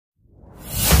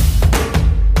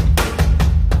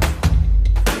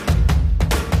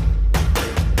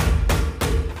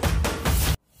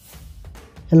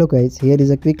Hello guys, here is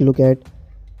a quick look at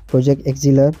Project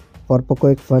Elixir for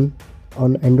Poco X1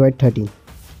 on Android 13.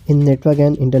 In network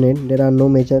and internet, there are no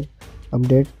major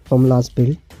updates from last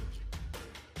build.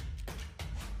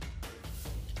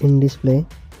 In display,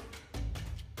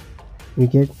 we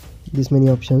get this many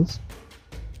options.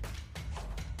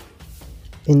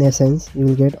 In essence, you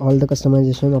will get all the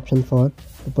customization options for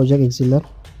the Project Elixir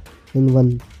in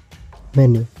one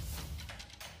menu.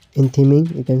 In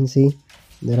theming, you can see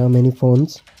there are many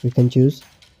fonts you can choose,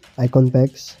 icon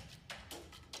packs,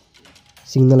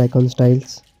 signal icon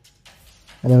styles,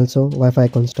 and also Wi-Fi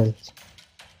icon styles.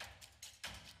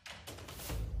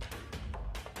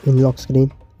 In lock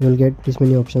screen, you will get this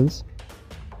many options.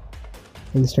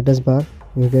 In status bar,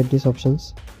 you get these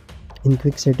options. In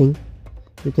quick setting,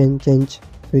 you can change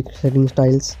quick setting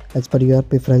styles as per your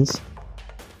preference.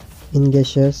 In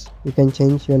gestures, you can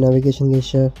change your navigation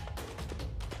gesture,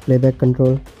 playback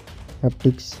control,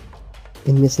 haptics.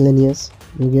 In miscellaneous,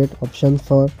 you get options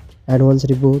for advanced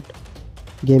reboot,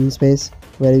 game space,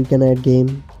 where you can add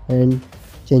game and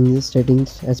change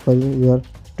settings as per your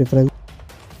preference.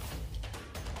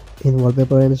 In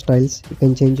wallpaper and styles, you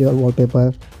can change your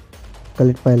wallpaper,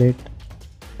 color palette,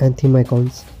 and theme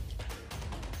icons.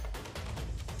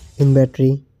 In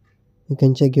battery, you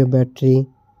can check your battery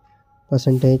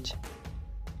percentage,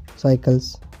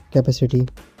 cycles, capacity.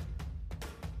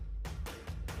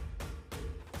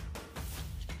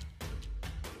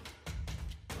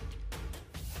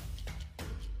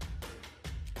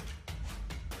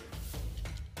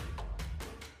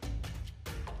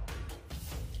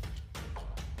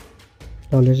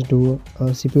 Now let's do a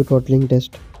CPU throttling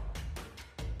test.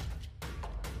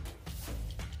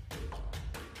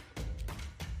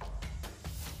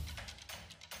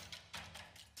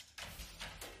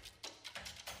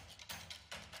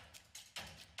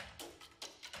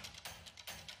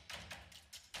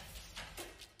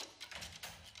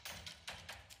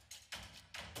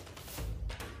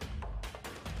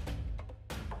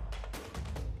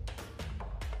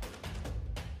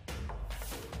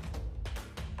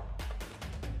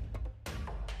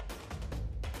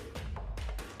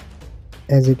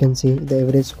 As you can see, the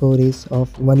average score is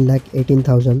of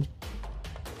 1,18,000.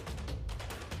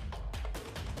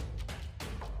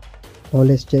 Now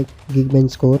let's check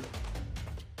Geekbench score.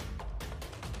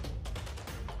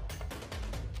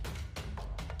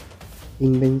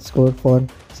 Geekbench score for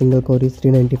single core is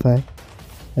 395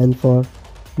 and for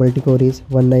multi-core is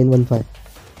 1915.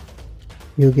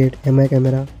 You get MI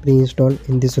camera pre-installed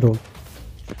in this ROM.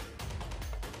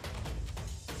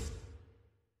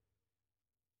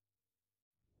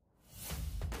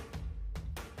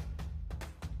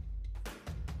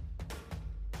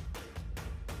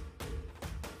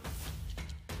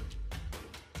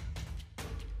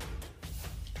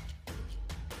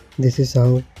 This is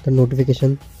how the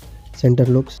notification center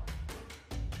looks.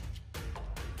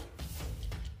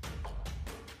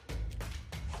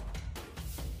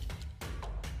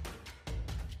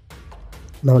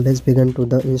 Now let's begin to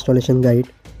the installation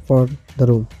guide for the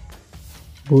ROM.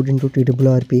 Boot into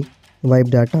TWRP, wipe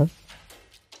data.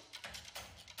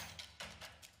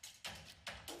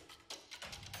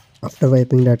 After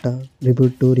wiping data,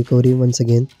 reboot to recovery once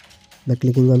again by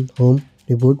clicking on Home,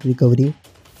 Reboot, Recovery.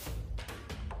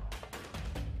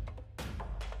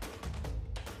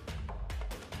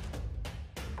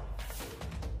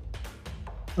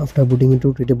 After booting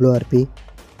into TWRP,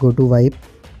 go to Wipe,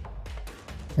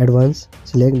 Advanced,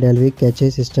 select Dalvik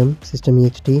Cache System,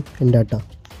 System.ext and Data.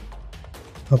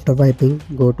 After wiping,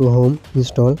 go to Home,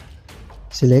 Install,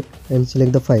 select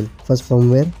the file, first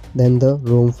firmware, then the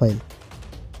ROM file.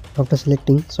 After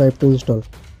selecting, swipe to install.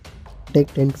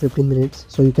 Take 10 to 15 minutes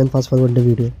so you can fast forward the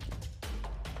video.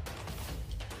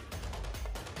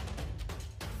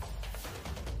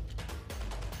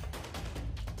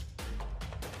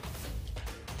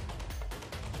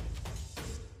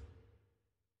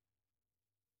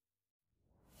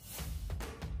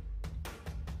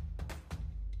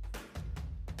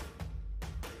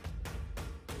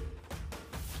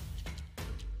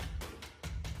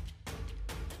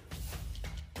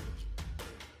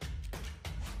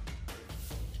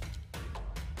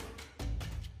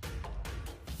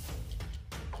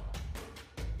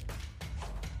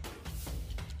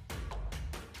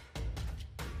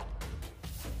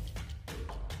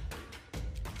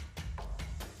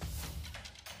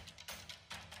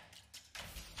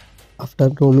 After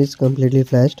ROM is completely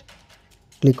flashed,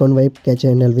 click on Wipe Cache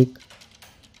and Dalvik,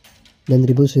 then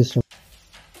reboot system.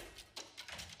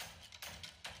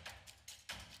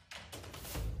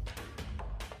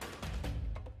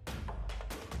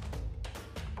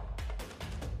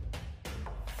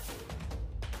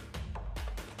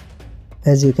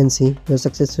 As you can see, we have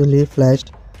successfully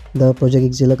flashed the Project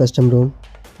Elixir custom ROM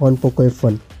on Poco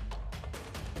F1.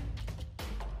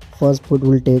 Fast boot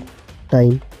will take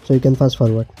time, so you can fast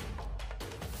forward.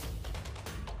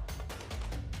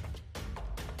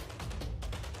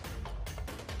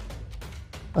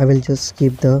 I will just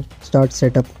skip the start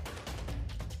setup.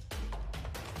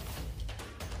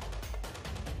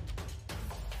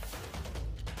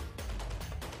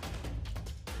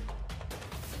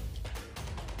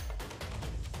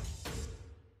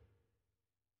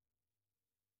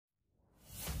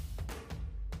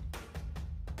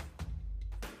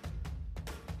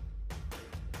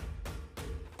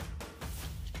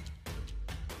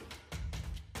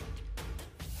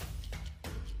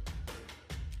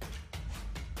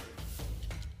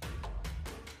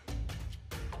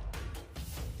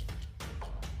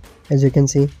 As you can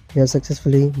see, we have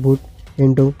successfully boot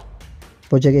into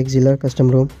Project Elixir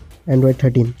custom ROM Android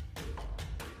 13.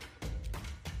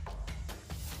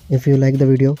 If you like the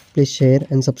video, please share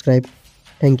and subscribe.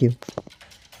 Thank you.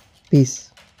 Peace.